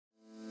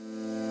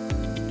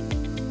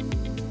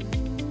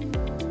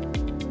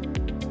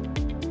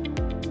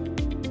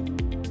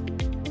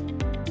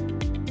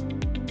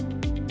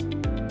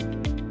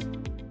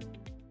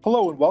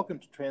Hello and welcome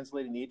to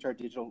Translating the HR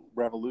Digital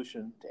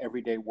Revolution to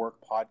Everyday Work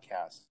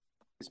podcast.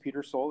 This is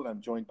Peter Soll and I'm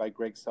joined by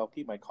Greg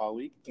Selke, my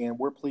colleague, and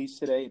we're pleased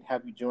today to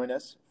have you join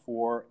us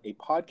for a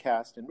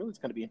podcast, and really it's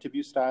going to be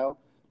interview style,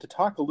 to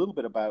talk a little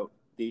bit about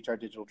the HR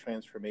digital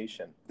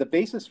transformation. The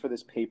basis for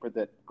this paper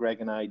that Greg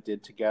and I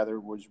did together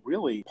was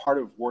really part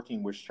of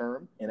working with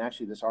SHRM, and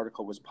actually this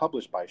article was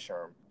published by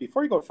SHRM.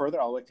 Before we go further,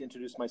 I'd like to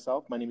introduce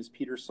myself. My name is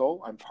Peter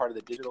Soll. I'm part of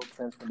the Digital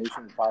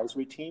Transformation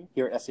Advisory Team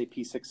here at SAP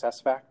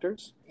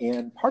SuccessFactors,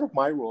 and part of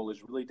my role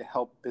is really to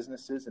help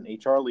businesses and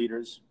HR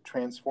leaders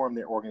transform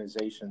their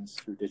organizations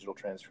through digital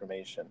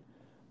transformation.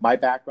 My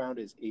background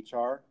is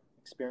HR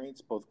experience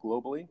both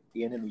globally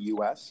and in the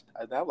U.S.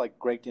 I'd now like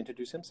Greg to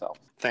introduce himself.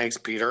 Thanks,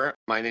 Peter.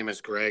 My name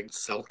is Greg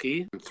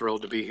Selke. I'm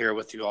thrilled to be here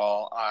with you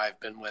all. I've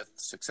been with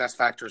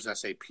SuccessFactors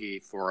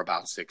SAP for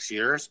about 6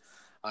 years.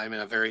 I'm in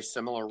a very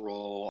similar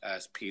role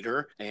as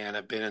Peter, and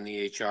I've been in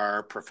the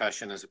HR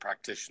profession as a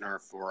practitioner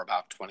for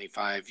about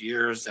 25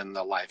 years in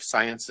the life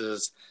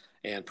sciences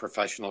and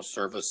professional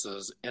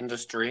services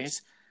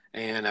industries.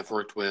 And I've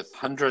worked with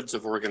hundreds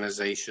of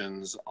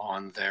organizations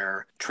on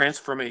their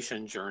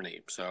transformation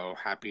journey. So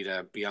happy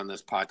to be on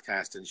this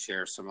podcast and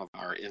share some of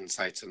our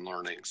insights and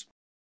learnings.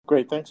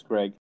 Great. Thanks,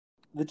 Greg.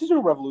 The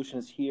digital revolution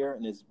is here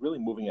and is really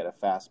moving at a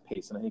fast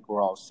pace, and I think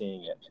we're all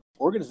seeing it.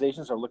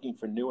 Organizations are looking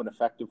for new and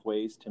effective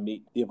ways to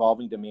meet the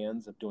evolving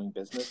demands of doing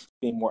business,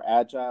 being more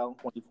agile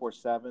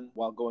 24/7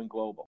 while going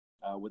global,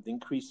 with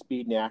increased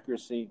speed and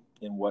accuracy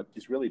in what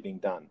is really being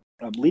done.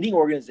 Leading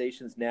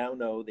organizations now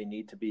know they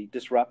need to be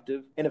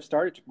disruptive and have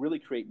started to really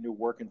create new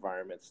work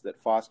environments that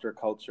foster a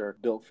culture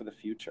built for the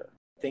future.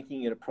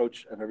 Thinking an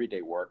approach of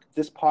everyday work,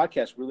 this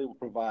podcast really will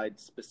provide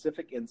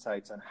specific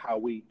insights on how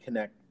we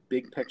connect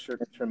big picture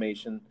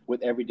information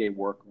with everyday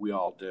work we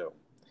all do.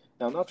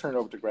 Now I'll turn it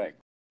over to Greg.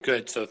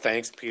 Good. So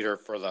thanks, Peter,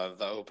 for the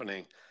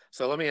opening.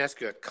 So let me ask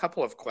you a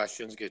couple of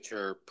questions, get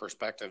your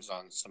perspectives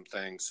on some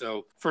things.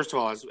 So first of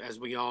all, as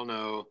we all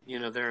know,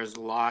 there's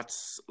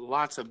lots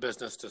of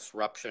business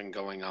disruption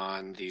going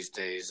on these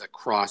days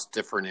across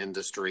different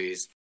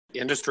industries.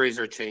 Industries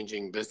are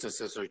changing,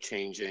 businesses are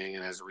changing,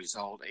 and as a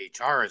result,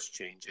 HR is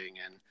changing,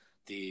 and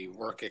the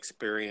work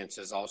experience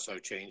is also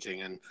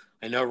changing. And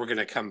I know we're going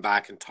to come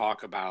back and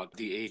talk about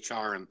the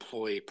HR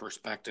employee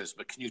perspectives,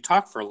 but can you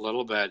talk for a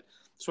little bit,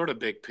 sort of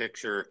big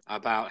picture,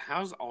 about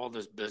how's all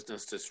this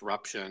business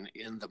disruption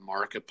in the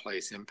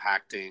marketplace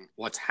impacting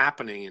what's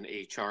happening in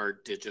HR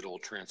digital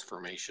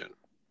transformation?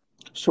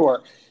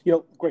 Sure.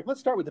 Greg, let's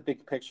start with the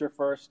big picture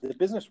first. The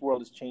business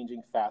world is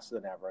changing faster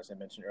than ever, as I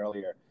mentioned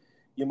earlier.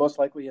 You most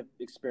likely have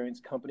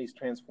experienced companies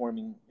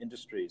transforming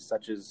industries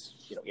such as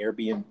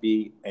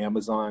Airbnb,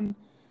 Amazon,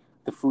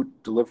 the food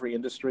delivery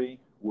industry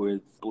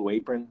with Blue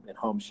Apron and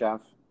Home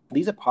Chef.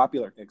 These are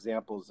popular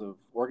examples of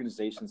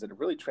organizations that have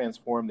really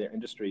transformed their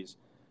industries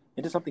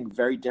into something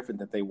very different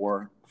than they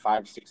were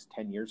 5, 6,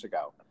 10 years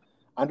ago.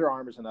 Under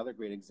Armour is another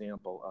great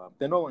example.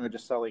 They're no longer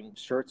just selling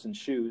shirts and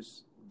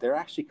shoes. They're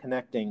actually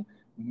connecting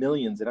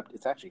millions,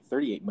 it's actually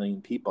 38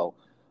 million people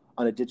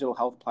on a digital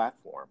health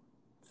platform.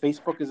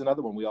 Facebook is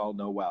another one we all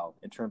know well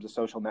in terms of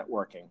social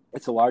networking.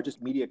 It's the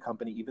largest media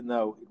company, even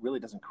though it really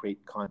doesn't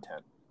create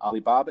content.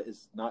 Alibaba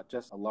is not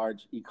just a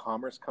large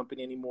e-commerce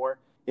company anymore.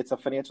 It's a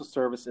financial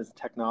services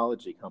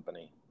technology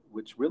company,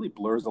 which really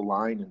blurs the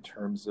line in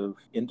terms of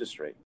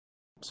industry.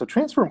 So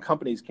transform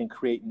companies can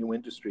create new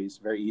industries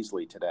very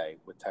easily today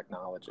with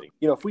technology.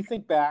 If we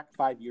think back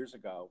 5 years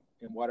ago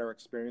and what our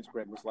experience,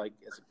 Greg, was like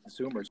as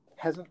consumers,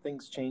 hasn't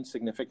things changed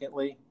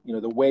significantly?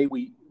 The way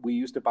we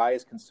used to buy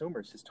as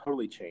consumers has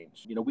totally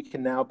changed. We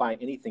can now buy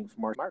anything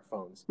from our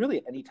smartphones, really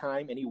at any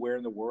time, anywhere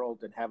in the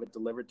world, and have it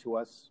delivered to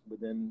us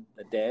within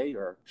a day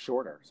or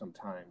shorter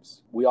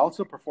sometimes. We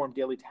also perform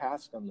daily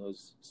tasks on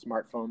those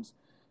smartphones,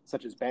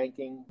 such as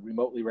banking,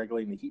 remotely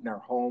regulating the heat in our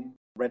home,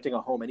 renting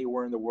a home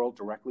anywhere in the world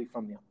directly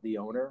from the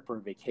owner for a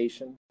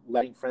vacation,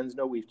 letting friends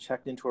know we've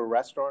checked into a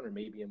restaurant or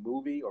maybe a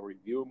movie or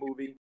review a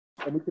movie.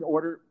 And we can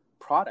order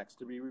products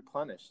to be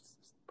replenished,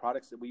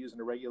 products that we use on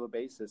a regular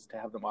basis to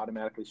have them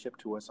automatically shipped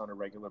to us on a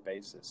regular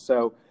basis.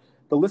 So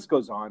the list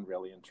goes on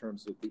really in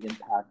terms of the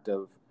impact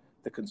of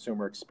the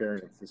consumer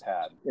experience has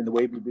had in the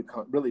way we've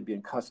become really being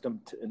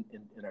accustomed to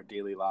in our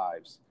daily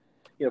lives.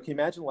 Can you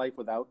imagine life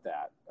without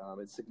that?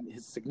 It's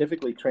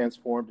significantly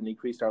transformed and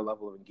increased our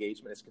level of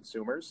engagement as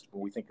consumers.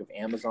 When we think of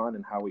Amazon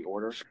and how we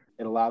order,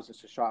 it allows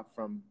us to shop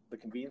from the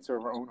convenience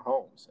of our own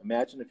homes.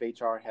 Imagine if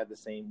HR had the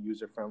same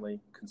user-friendly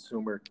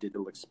consumer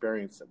digital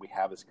experience that we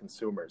have as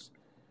consumers.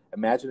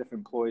 Imagine if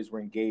employees were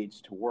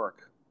engaged to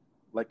work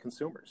like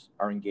consumers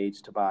are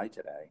engaged to buy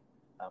today.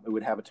 It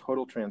would have a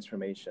total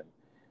transformation.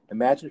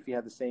 Imagine if you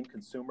had the same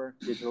consumer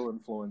digital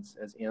influence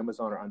as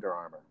Amazon or Under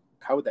Armour.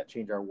 How would that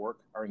change our work,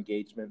 our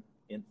engagement,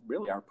 and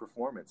really our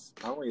performance,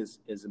 not only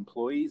as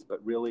employees, but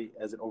really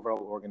as an overall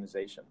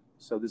organization?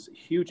 So there's a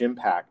huge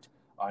impact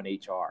on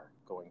HR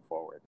going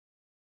forward.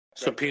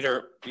 So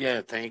Peter,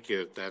 thank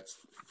you. That's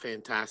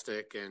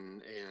fantastic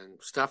and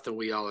stuff that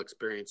we all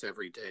experience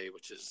every day,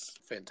 which is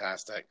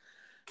fantastic.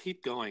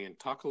 Keep going and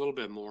talk a little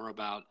bit more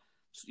about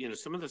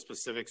some of the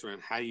specifics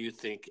around how you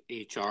think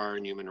HR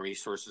and human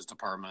resources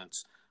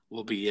departments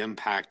will be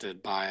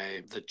impacted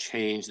by the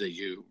change that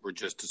you were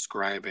just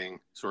describing,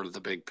 sort of the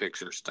big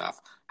picture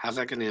stuff. How's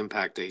that going to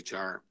impact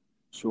HR?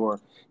 Sure.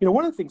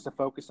 One of the things to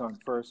focus on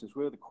first is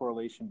really the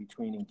correlation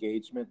between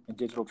engagement and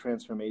digital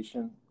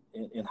transformation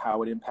and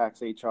how it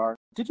impacts HR.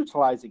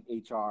 Digitalizing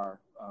HR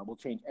will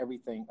change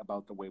everything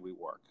about the way we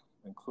work,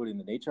 including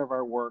the nature of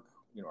our work,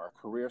 our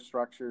career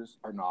structures,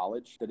 our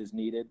knowledge that is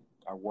needed,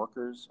 our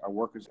workers'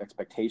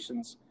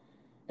 expectations,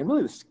 and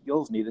really the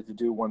skills needed to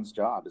do one's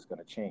job is going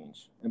to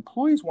change.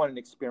 Employees want an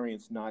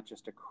experience, not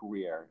just a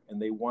career,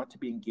 and they want to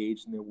be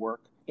engaged in their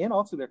work and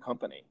also their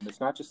company.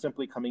 It's not just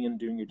simply coming in and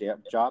doing your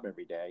job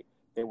every day.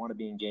 They want to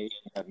be engaged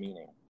and have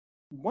meaning.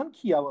 One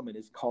key element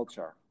is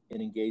culture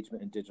and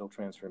engagement in digital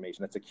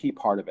transformation. That's a key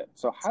part of it.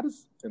 So how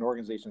does an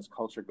organization's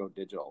culture go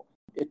digital?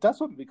 It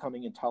does with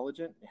becoming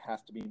intelligent. It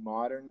has to be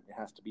modern. It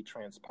has to be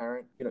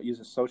transparent. It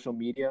uses social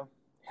media,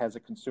 has a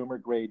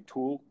consumer-grade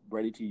tool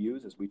ready to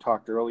use, as we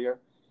talked earlier.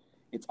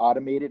 It's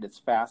automated, it's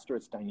faster,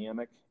 it's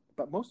dynamic.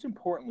 But most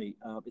importantly,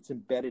 it's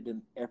embedded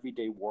in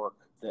everyday work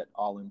that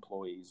all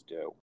employees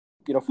do.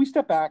 If we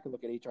step back and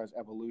look at HR's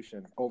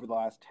evolution over the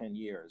last 10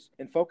 years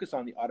and focus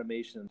on the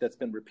automation that's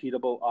been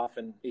repeatable,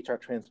 often HR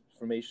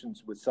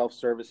transformations with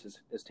self-service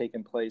has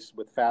taken place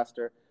with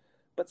faster,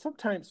 but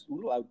sometimes a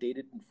little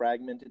outdated and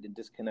fragmented and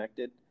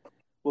disconnected.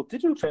 Well,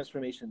 digital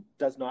transformation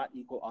does not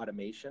equal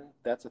automation.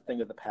 That's a thing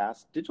of the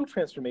past. Digital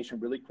transformation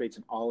really creates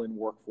an all-in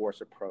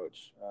workforce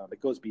approach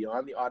that goes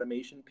beyond the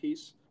automation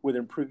piece with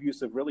improved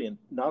use of really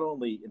not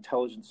only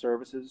intelligent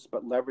services,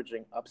 but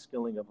leveraging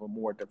upskilling of a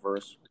more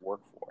diverse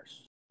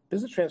workforce.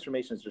 Business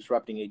transformation is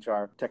disrupting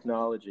HR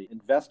technology.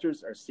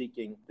 Investors are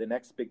seeking the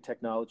next big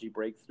technology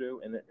breakthrough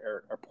and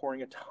are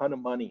pouring a ton of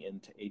money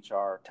into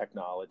HR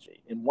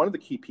technology. And one of the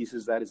key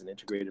pieces of that is an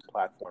integrated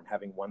platform,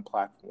 having one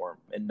platform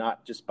and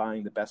not just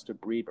buying the best of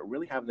breed, but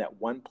really having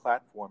that one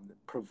platform that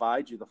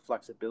provides you the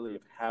flexibility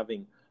of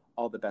having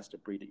all the best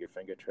of breed at your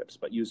fingertips,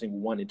 but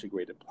using one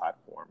integrated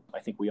platform. I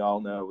think we all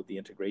know the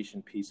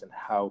integration piece and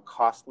how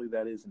costly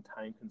that is and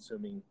time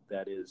consuming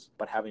that is,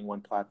 but having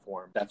one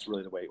platform, that's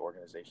really the way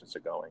organizations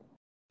are going.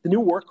 The new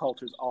work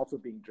culture is also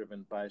being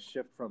driven by a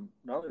shift from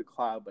not only the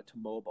cloud, but to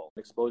mobile.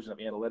 The explosion of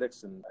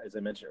analytics and, as I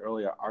mentioned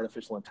earlier,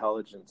 artificial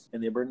intelligence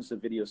and the emergence of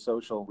video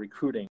social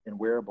recruiting and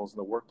wearables in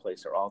the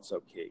workplace are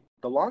also key.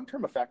 The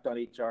long-term effect on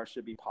HR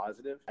should be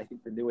positive. I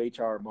think the new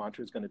HR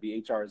mantra is going to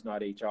be HR is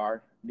not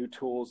HR. New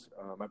tools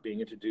are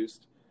being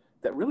introduced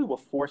that really will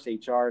force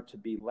HR to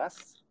be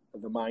less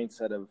of the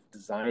mindset of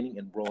designing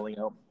and rolling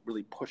out,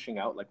 really pushing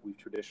out like we've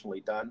traditionally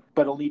done,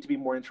 but it'll need to be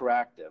more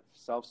interactive,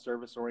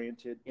 self-service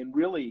oriented, and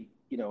really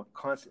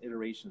constant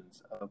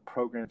iterations of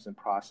programs and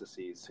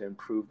processes to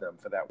improve them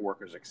for that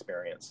worker's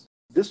experience.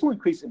 This will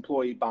increase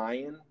employee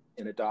buy-in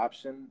and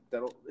adoption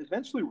that'll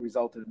eventually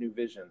result in a new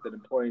vision that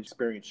employee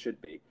experience should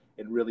be,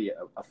 and really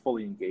a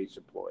fully engaged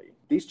employee.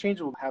 These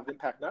changes will have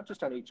impact not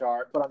just on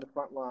HR, but on the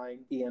front line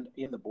and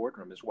in the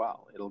boardroom as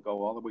well. It'll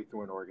go all the way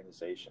through an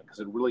organization because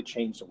it'll really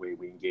change the way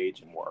we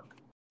engage and work.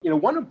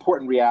 One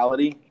important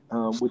reality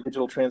with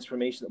digital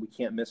transformation that we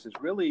can't miss is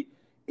really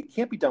it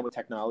can't be done with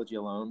technology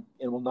alone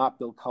and will not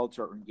build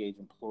culture or engage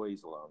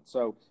employees alone.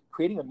 So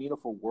creating a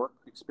meaningful work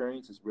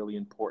experience is really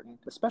important,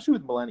 especially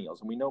with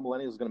millennials. And we know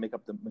millennials are going to make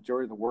up the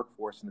majority of the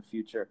workforce in the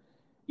future.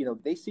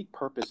 They seek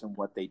purpose in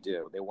what they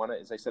do. They want to,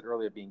 as I said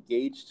earlier, be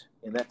engaged.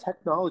 And that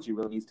technology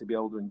really needs to be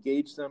able to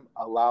engage them,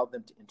 allow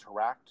them to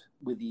interact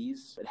with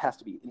ease. It has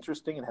to be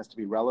interesting. It has to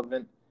be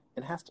relevant.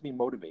 It has to be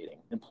motivating.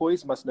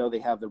 Employees must know they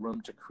have the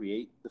room to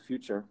create the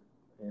future,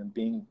 and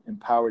being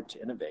empowered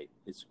to innovate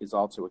is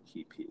also a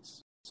key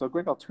piece. So,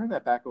 Greg, I'll turn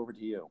that back over to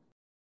you.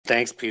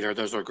 Thanks, Peter.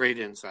 Those are great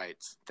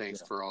insights.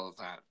 Thanks for all of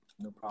that.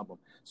 No problem.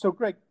 So,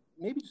 Greg,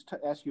 maybe just to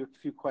ask you a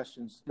few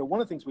questions.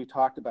 One of the things we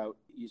talked about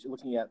is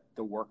looking at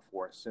the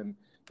workforce. And,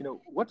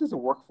 what does the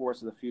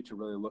workforce of the future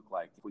really look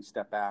like if we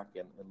step back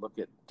and look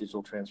at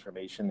digital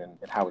transformation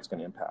and how it's going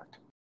to impact?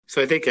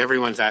 So I think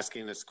everyone's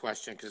asking this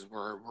question because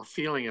we're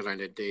feeling it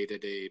on a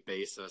day-to-day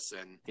basis.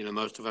 And,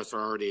 most of us are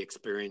already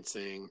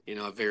experiencing,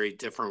 a very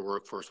different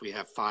workforce. We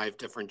have 5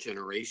 different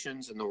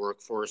generations in the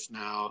workforce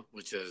now,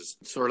 which is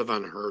sort of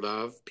unheard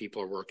of.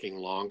 People are working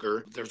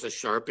longer. There's a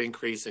sharp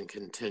increase in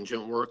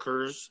contingent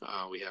workers.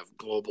 We have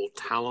global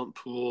talent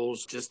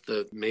pools. Just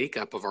the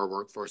makeup of our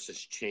workforce is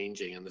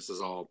changing, and this is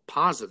all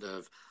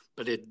positive,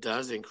 but it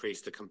does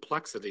increase the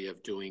complexity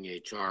of doing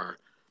HR.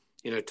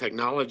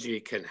 Technology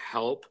can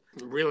help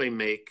really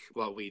make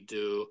what we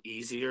do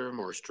easier,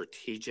 more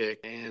strategic.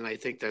 And I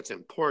think that's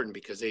important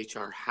because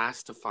HR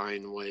has to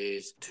find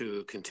ways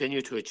to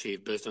continue to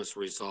achieve business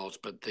results,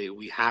 but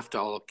we have to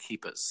all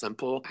keep it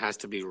simple. It has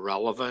to be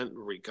relevant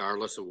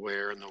regardless of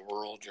where in the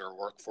world your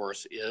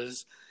workforce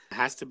is. It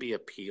has to be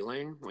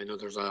appealing. I know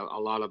there's a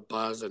lot of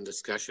buzz and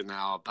discussion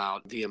now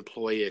about the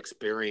employee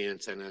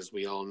experience. And as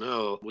we all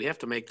know, we have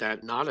to make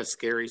that not a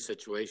scary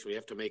situation. We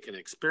have to make an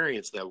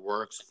experience that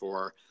works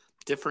for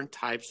different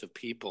types of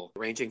people,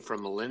 ranging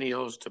from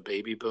millennials to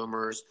baby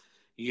boomers,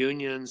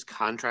 unions,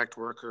 contract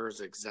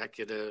workers,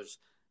 executives,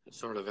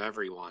 sort of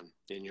everyone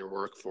in your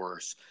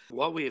workforce.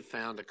 What we have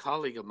found, a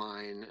colleague of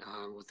mine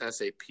with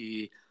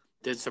SAP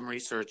did some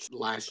research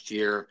last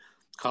year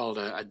called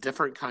a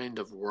different kind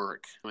of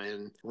work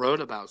and wrote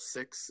about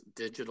 6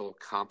 digital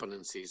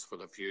competencies for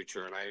the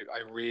future. And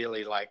I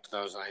really liked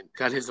those. I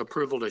got his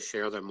approval to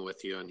share them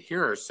with you. And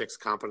here are 6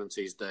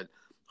 competencies that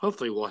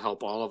hopefully will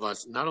help all of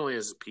us, not only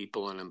as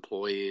people and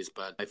employees,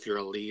 but if you're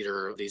a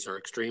leader, these are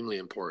extremely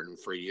important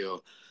for you.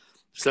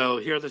 So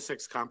here are the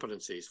 6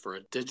 competencies for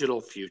a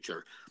digital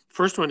future.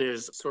 First one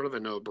is sort of a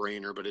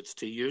no-brainer, but it's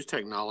to use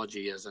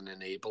technology as an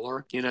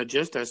enabler.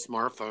 Just as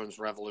smartphones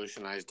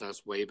revolutionized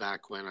us way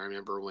back when, I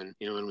remember when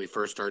we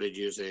first started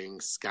using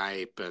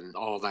Skype and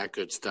all that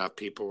good stuff,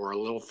 people were a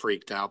little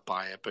freaked out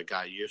by it, but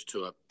got used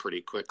to it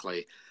pretty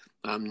quickly.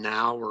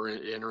 Now we're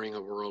entering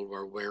a world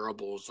where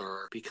wearables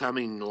are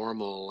becoming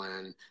normal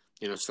and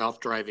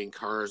self-driving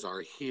cars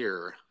are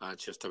here.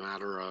 It's just a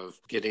matter of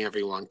getting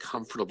everyone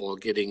comfortable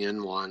getting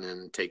in one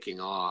and taking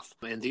off.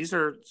 And these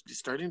are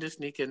starting to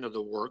sneak into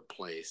the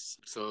workplace.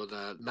 So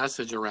the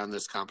message around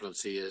this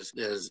competency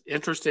is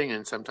interesting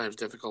and sometimes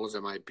difficult as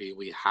it might be.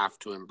 We have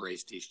to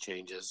embrace these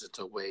changes. It's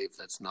a wave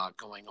that's not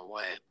going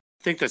away.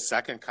 I think the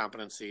second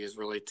competency is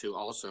really to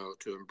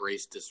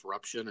embrace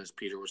disruption, as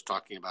Peter was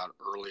talking about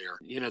earlier.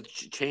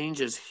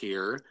 Change is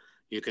here.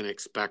 You can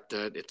expect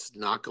it. It's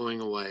not going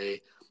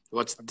away.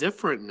 What's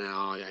different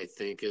now, I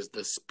think, is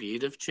the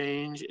speed of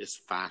change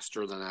is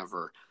faster than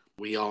ever.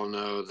 We all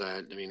know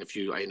that,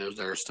 I know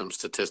there are some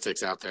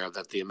statistics out there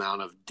that the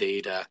amount of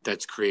data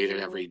that's created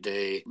every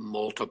day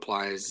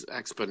multiplies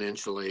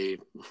exponentially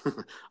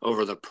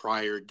over the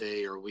prior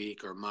day or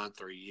week or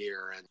month or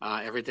year.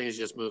 And everything is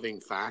just moving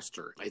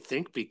faster. I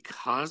think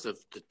because of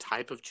the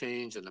type of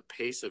change and the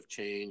pace of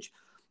change,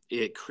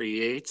 it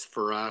creates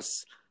for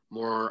us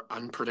more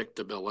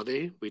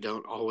unpredictability. We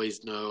don't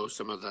always know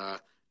some of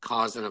the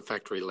cause and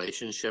effect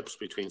relationships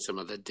between some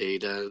of the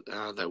data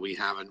that we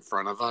have in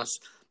front of us.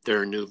 There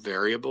are new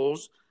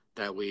variables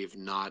that we've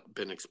not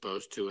been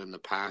exposed to in the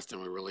past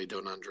and we really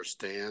don't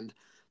understand.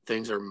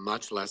 Things are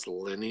much less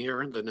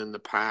linear than in the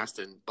past,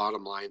 and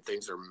bottom line,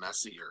 things are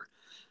messier.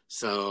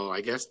 So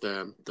I guess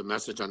the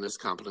message on this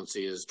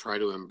competency is try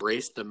to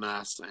embrace the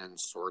mess and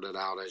sort it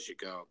out as you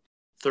go.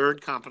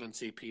 Third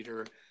competency,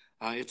 Peter,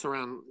 it's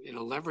around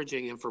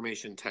leveraging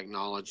information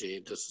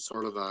technology. This is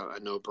sort of a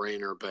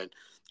no-brainer, but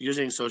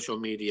using social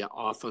media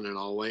often and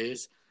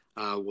always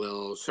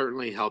will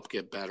certainly help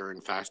get better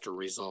and faster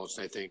results.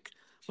 I think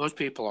most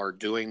people are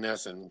doing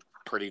this and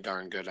pretty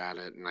darn good at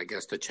it. And I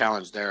guess the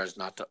challenge there is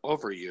not to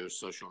overuse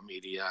social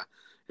media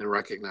and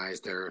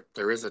recognize there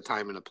is a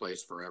time and a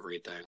place for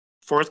everything.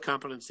 Fourth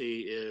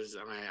competency is,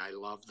 and I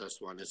love this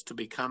one, is to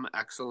become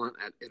excellent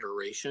at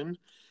iteration.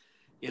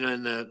 In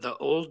the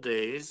old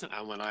days,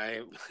 when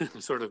I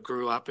sort of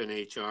grew up in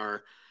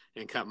HR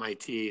and cut my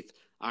teeth,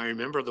 I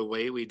remember the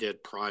way we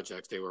did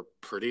projects. They were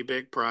pretty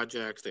big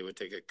projects. They would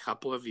take a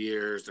couple of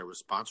years. There was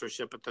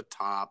sponsorship at the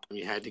top.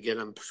 You had to get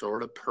them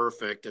sort of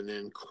perfect. And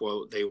then,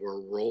 quote, they were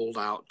rolled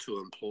out to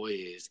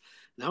employees.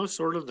 And that was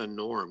sort of the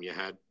norm. You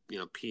had,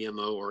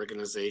 PMO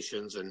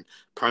organizations, and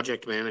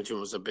project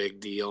management was a big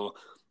deal.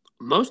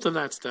 Most of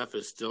that stuff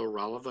is still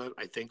relevant.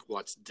 I think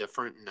what's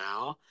different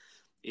now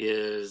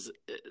is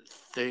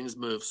things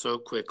move so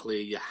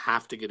quickly. You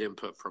have to get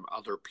input from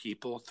other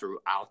people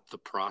throughout the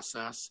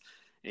process.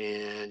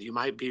 And you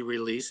might be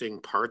releasing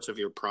parts of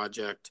your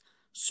project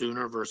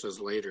sooner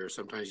versus later.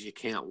 Sometimes you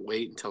can't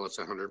wait until it's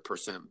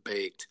 100%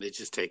 baked. It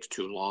just takes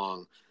too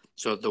long.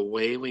 So the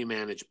way we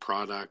manage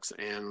products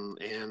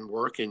and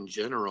work in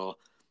general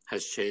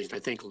has changed. I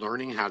think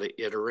learning how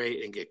to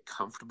iterate and get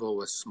comfortable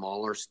with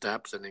smaller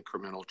steps and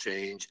incremental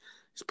change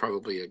is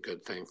probably a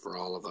good thing for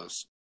all of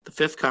us. The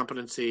fifth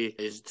competency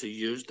is to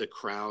use the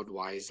crowd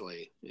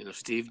wisely.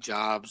 Steve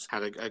Jobs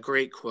had a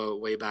great quote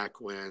way back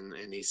when,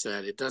 and he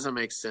said, it doesn't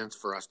make sense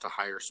for us to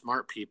hire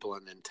smart people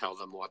and then tell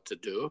them what to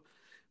do.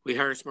 We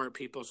hire smart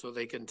people so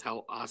they can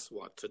tell us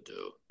what to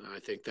do. And I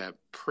think that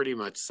pretty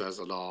much says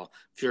it all.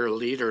 If you're a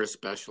leader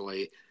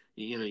especially,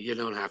 you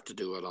don't have to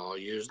do it all.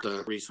 Use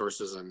the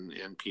resources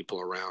and people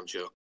around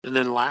you. And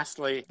then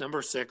lastly,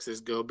 number 6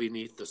 is go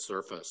beneath the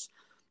surface.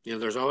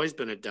 There's always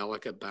been a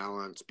delicate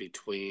balance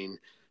between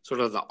sort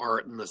of the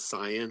art and the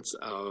science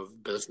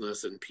of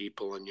business and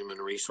people and human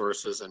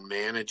resources and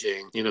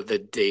managing,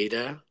 the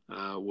data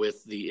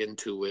with the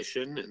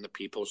intuition and the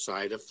people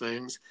side of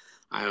things.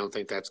 I don't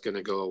think that's going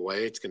to go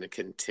away. It's going to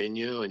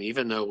continue. And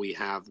even though we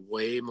have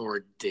way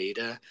more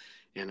data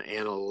and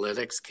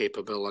analytics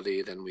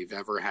capability than we've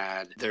ever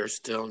had, there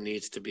still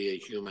needs to be a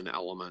human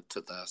element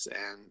to this,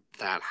 and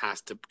that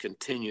has to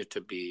continue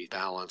to be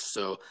balanced.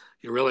 So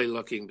you're really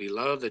looking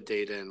below the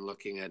data and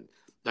looking at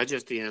not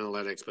just the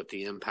analytics, but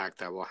the impact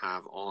that will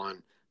have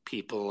on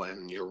people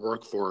and your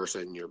workforce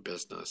and your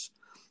business.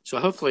 So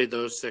hopefully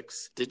those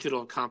 6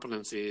 digital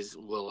competencies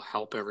will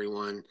help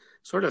everyone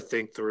sort of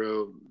think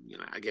through,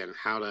 again,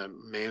 how to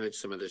manage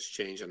some of this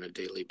change on a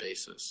daily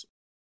basis.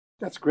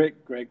 That's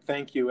great, Greg.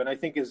 Thank you. And I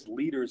think as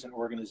leaders in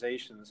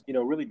organizations,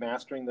 really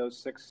mastering those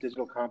 6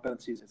 digital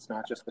competencies, it's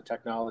not just the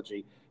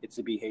technology, it's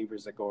the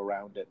behaviors that go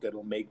around it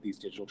that'll make these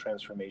digital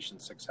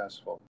transformations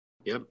successful.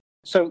 Yep.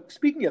 So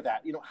speaking of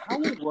that, how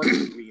will work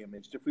be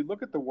reimaged? If we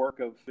look at the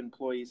work of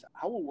employees,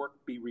 how will work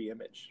be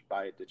reimaged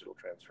by a digital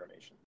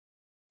transformation?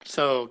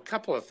 So a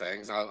couple of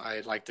things.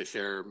 I'd like to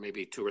share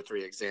maybe 2 or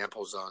 3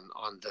 examples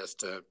on this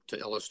to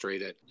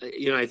illustrate it.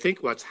 I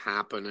think what's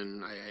happened,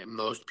 and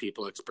most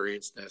people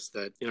experience this,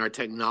 that our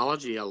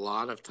technology a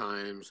lot of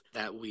times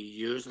that we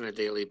use on a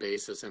daily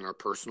basis in our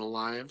personal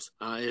lives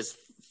is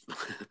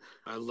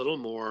a little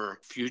more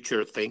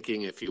future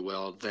thinking, if you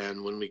will,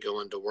 than when we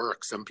go into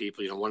work. Some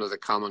people, one of the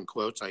common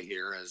quotes I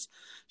hear is,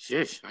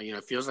 "Shish,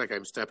 it feels like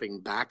I'm stepping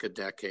back a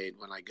decade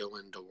when I go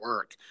into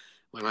work."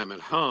 When I'm at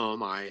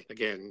home, I,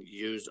 again,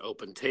 use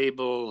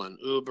OpenTable and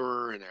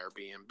Uber and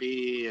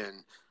Airbnb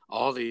and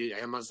all the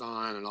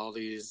Amazon and all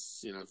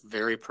these,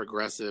 very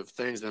progressive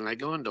things. Then I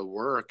go into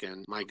work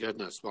and my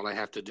goodness, what I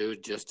have to do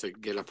just to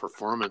get a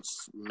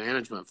performance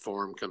management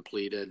form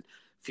completed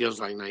feels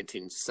like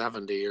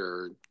 1970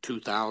 or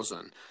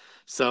 2000.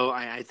 So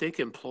I think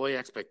employee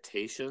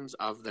expectations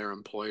of their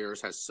employers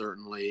has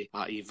certainly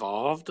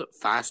evolved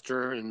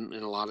faster in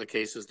a lot of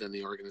cases than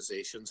the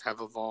organizations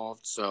have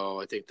evolved. So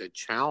I think the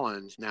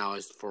challenge now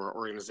is for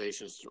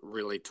organizations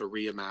really to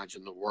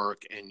reimagine the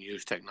work and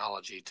use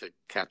technology to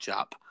catch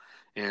up.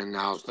 And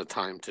now's the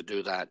time to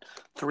do that.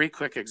 3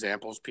 quick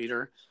examples,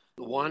 Peter.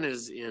 One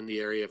is in the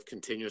area of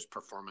continuous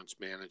performance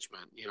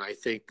management. I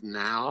think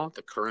now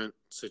the current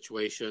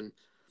situation,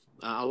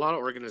 a lot of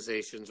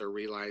organizations are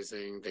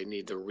realizing they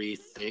need to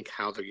rethink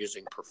how they're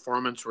using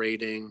performance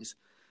ratings.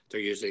 They're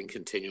using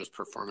continuous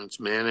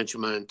performance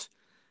management.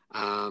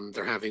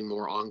 They're having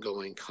more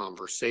ongoing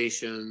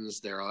conversations.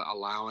 They're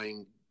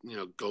allowing,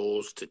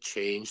 goals to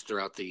change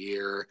throughout the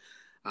year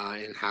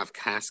and have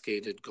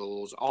cascaded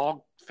goals.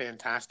 All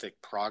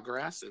fantastic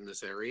progress in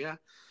this area.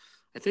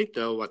 I think,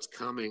 though, what's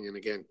coming, and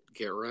again,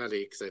 get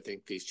ready, because I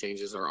think these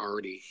changes are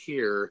already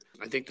here.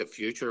 I think the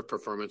future of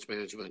performance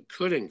management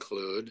could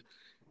include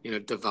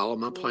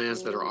development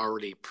plans that are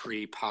already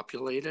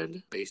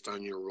pre-populated based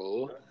on your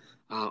role.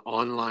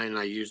 Online,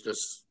 I use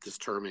this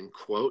term in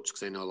quotes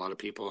because I know a lot of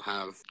people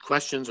have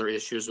questions or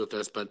issues with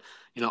this, but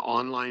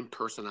online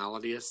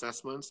personality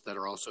assessments that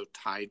are also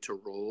tied to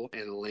role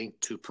and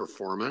linked to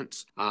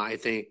performance. I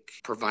think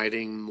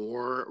providing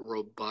more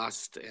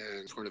robust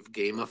and sort of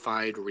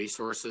gamified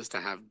resources to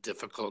have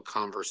difficult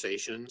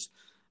conversations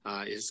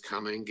is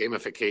coming.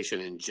 Gamification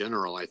in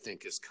general, I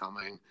think, is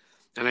coming.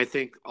 And I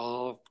think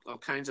all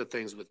kinds of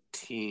things with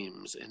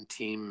teams and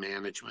team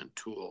management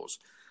tools.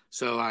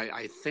 So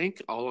I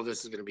think all of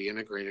this is going to be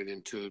integrated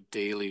into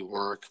daily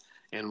work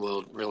and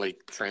will really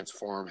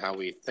transform how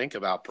we think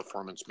about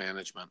performance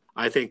management.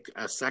 I think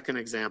a second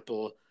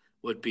example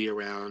would be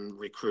around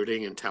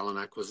recruiting and talent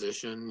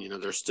acquisition.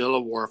 There's still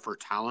a war for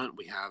talent.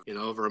 We have,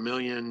 over 1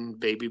 million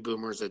baby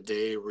boomers a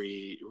day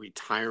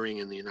retiring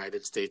in the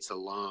United States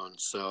alone.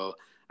 So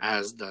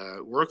as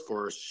the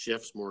workforce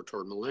shifts more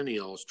toward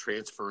millennials,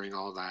 transferring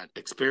all that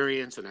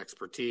experience and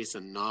expertise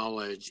and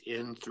knowledge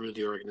in through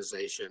the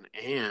organization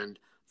and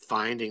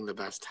finding the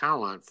best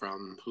talent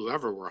from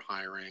whoever we're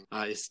hiring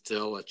is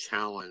still a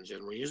challenge.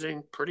 And we're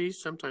using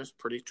sometimes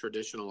pretty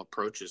traditional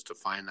approaches to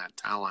find that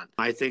talent.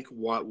 I think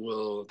what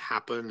will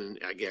happen, and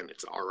again,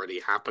 it's already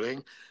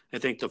happening, I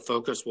think the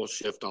focus will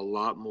shift a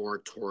lot more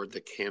toward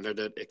the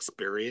candidate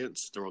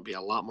experience. There will be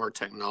a lot more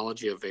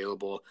technology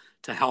available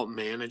to help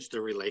manage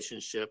the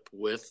relationship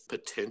with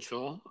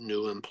potential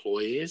new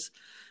employees.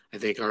 I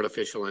think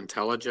artificial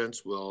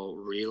intelligence will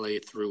really,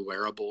 through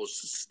wearables,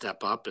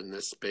 step up in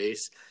this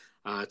space.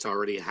 It's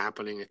already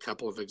happening. A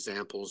couple of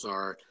examples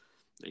are,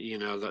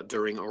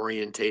 during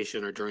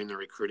orientation or during the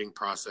recruiting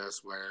process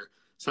where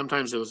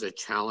sometimes it was a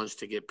challenge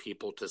to get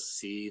people to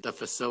see the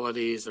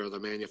facilities or the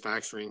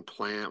manufacturing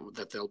plant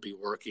that they'll be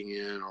working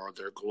in or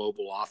their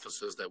global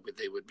offices that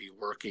they would be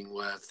working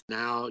with.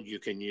 Now you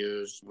can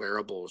use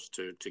wearables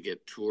to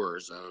get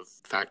tours of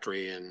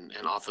factory and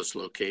office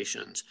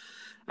locations.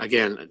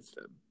 Again, it's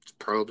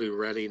probably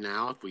ready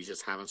now. We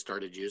just haven't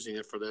started using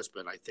it for this,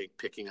 but I think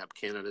picking up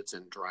candidates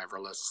in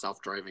driverless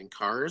self-driving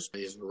cars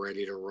is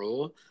ready to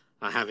roll.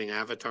 Having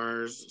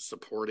avatars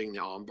supporting the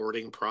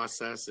onboarding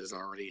process is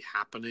already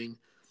happening.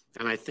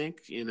 And I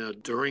think,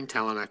 during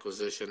talent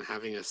acquisition,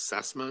 having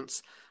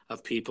assessments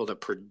of people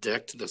that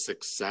predict the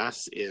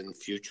success in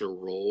future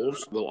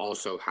roles will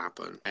also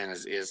happen and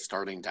is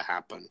starting to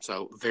happen.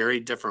 So very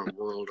different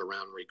world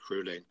around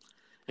recruiting.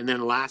 And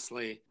then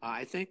lastly,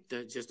 I think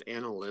that just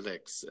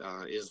analytics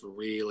is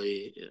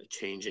really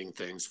changing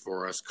things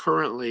for us.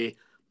 Currently,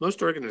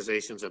 most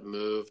organizations have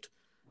moved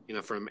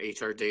from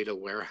HR data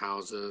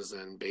warehouses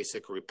and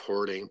basic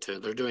reporting to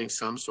they're doing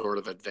some sort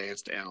of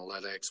advanced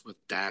analytics with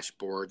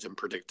dashboards and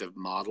predictive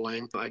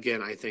modeling.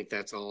 Again, I think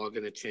that's all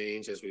going to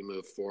change as we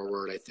move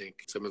forward. I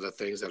think some of the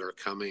things that are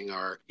coming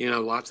are,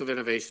 lots of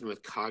innovation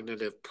with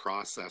cognitive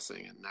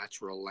processing and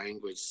natural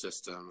language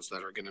systems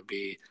that are going to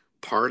be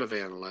part of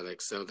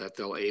analytics so that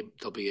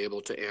they'll be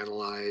able to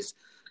analyze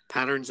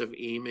patterns of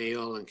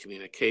email and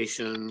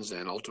communications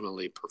and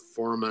ultimately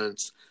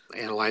performance.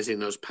 Analyzing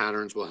those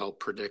patterns will help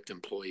predict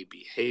employee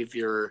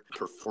behavior,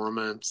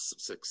 performance,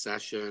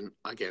 succession.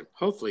 Again,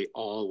 hopefully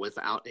all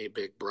without a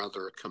big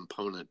brother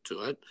component to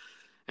it.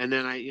 And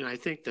then I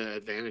think the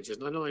advantage is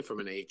not only from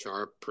an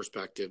HR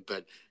perspective,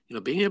 but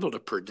being able to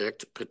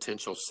predict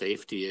potential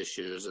safety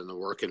issues in the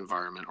work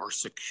environment or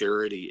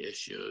security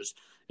issues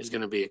is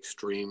going to be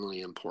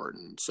extremely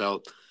important.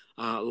 So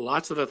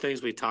lots of the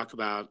things we talk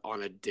about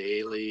on a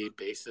daily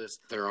basis,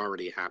 they're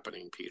already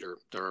happening, Peter.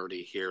 They're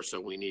already here.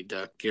 So we need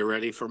to get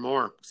ready for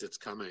more because it's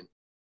coming.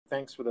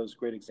 Thanks for those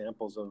great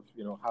examples of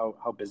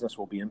how business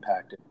will be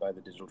impacted by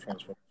the digital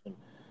transformation.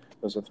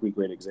 Those are 3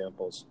 great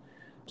examples.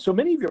 So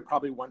many of you are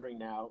probably wondering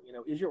now,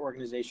 is your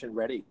organization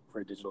ready for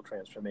a digital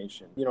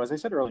transformation? As I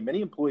said earlier, many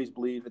employees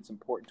believe it's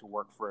important to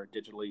work for a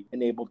digitally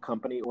enabled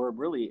company or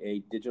really a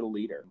digital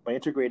leader. By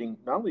integrating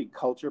not only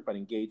culture, but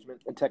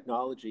engagement and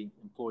technology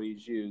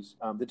employees use,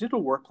 the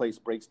digital workplace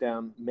breaks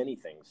down many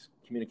things.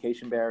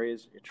 Communication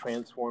barriers, it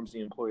transforms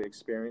the employee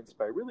experience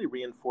by really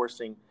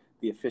reinforcing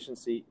the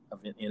efficiency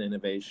and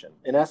innovation.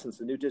 In essence,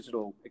 the new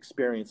digital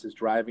experience is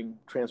driving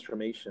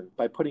transformation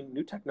by putting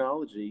new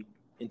technology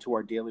into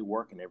our daily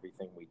work and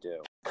everything we do.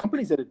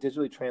 Companies that have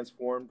digitally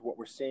transformed, what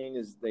we're seeing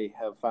is they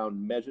have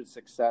found measured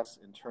success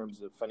in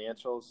terms of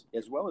financials,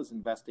 as well as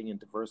investing in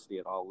diversity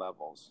at all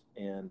levels,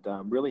 and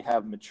really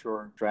have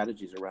mature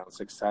strategies around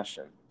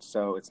succession.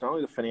 So it's not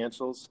only the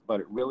financials, but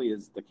it really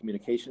is the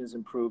communication is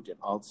improved and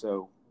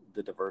also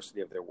the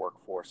diversity of their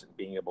workforce and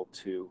being able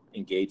to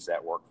engage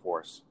that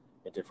workforce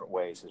in different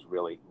ways has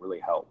really,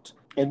 really helped.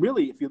 And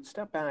really, if you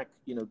step back,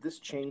 this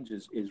change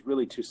is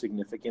really too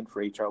significant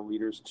for HR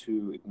leaders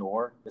to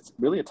ignore. It's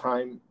really a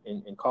time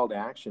and call to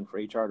action for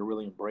HR to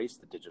really embrace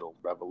the digital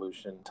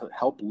revolution, to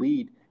help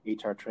lead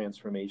HR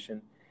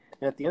transformation,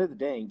 and at the end of the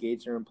day,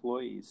 engage their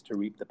employees to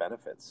reap the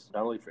benefits,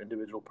 not only for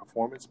individual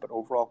performance, but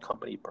overall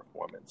company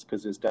performance,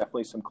 because there's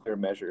definitely some clear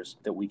measures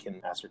that we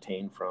can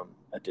ascertain from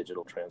a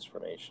digital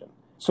transformation.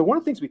 So one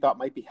of the things we thought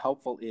might be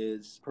helpful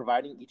is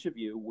providing each of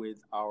you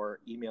with our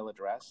email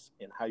address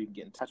and how you can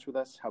get in touch with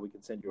us, how we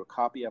can send you a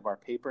copy of our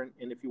paper.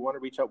 And if you want to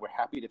reach out, we're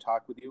happy to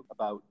talk with you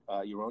about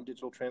your own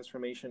digital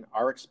transformation,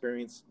 our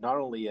experience, not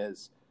only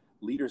as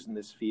leaders in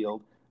this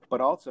field, but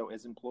also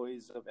as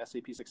employees of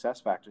SAP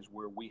SuccessFactors,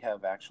 where we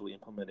have actually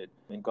implemented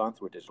and gone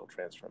through a digital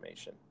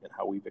transformation and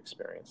how we've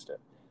experienced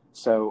it.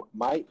 So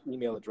my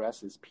email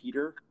address is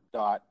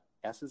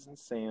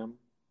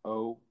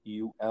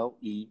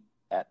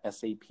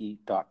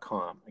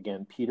peter.soule@sap.com.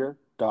 Again,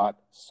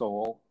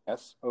 peter.soule,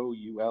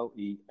 SOULE,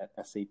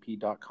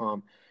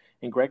 @sap.com.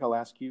 And Greg, I'll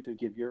ask you to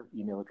give your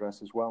email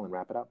address as well and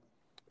wrap it up.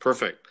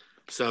 Perfect.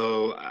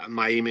 So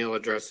my email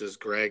address is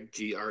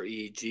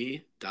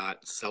greg.selke,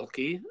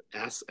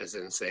 S as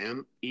in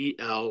Sam,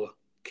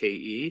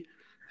 ELKE.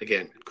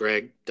 Again,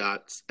 greg.selke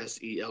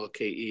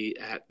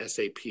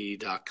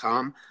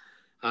 @sap.com.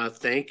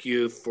 Thank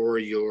you for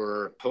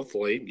your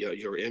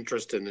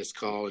interest in this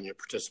call and your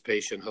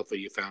participation. Hopefully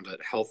you found it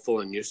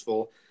helpful and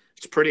useful.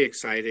 It's pretty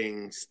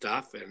exciting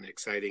stuff and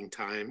exciting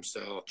time,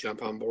 so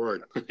jump on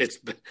board. It's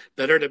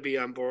better to be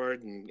on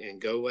board and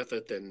go with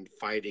it than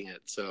fighting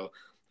it. So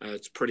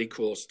it's pretty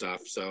cool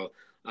stuff. So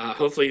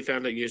hopefully you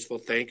found it useful.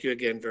 Thank you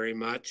again very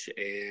much.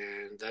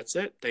 And that's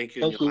it. Thank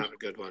you. And you'll have a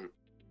good one.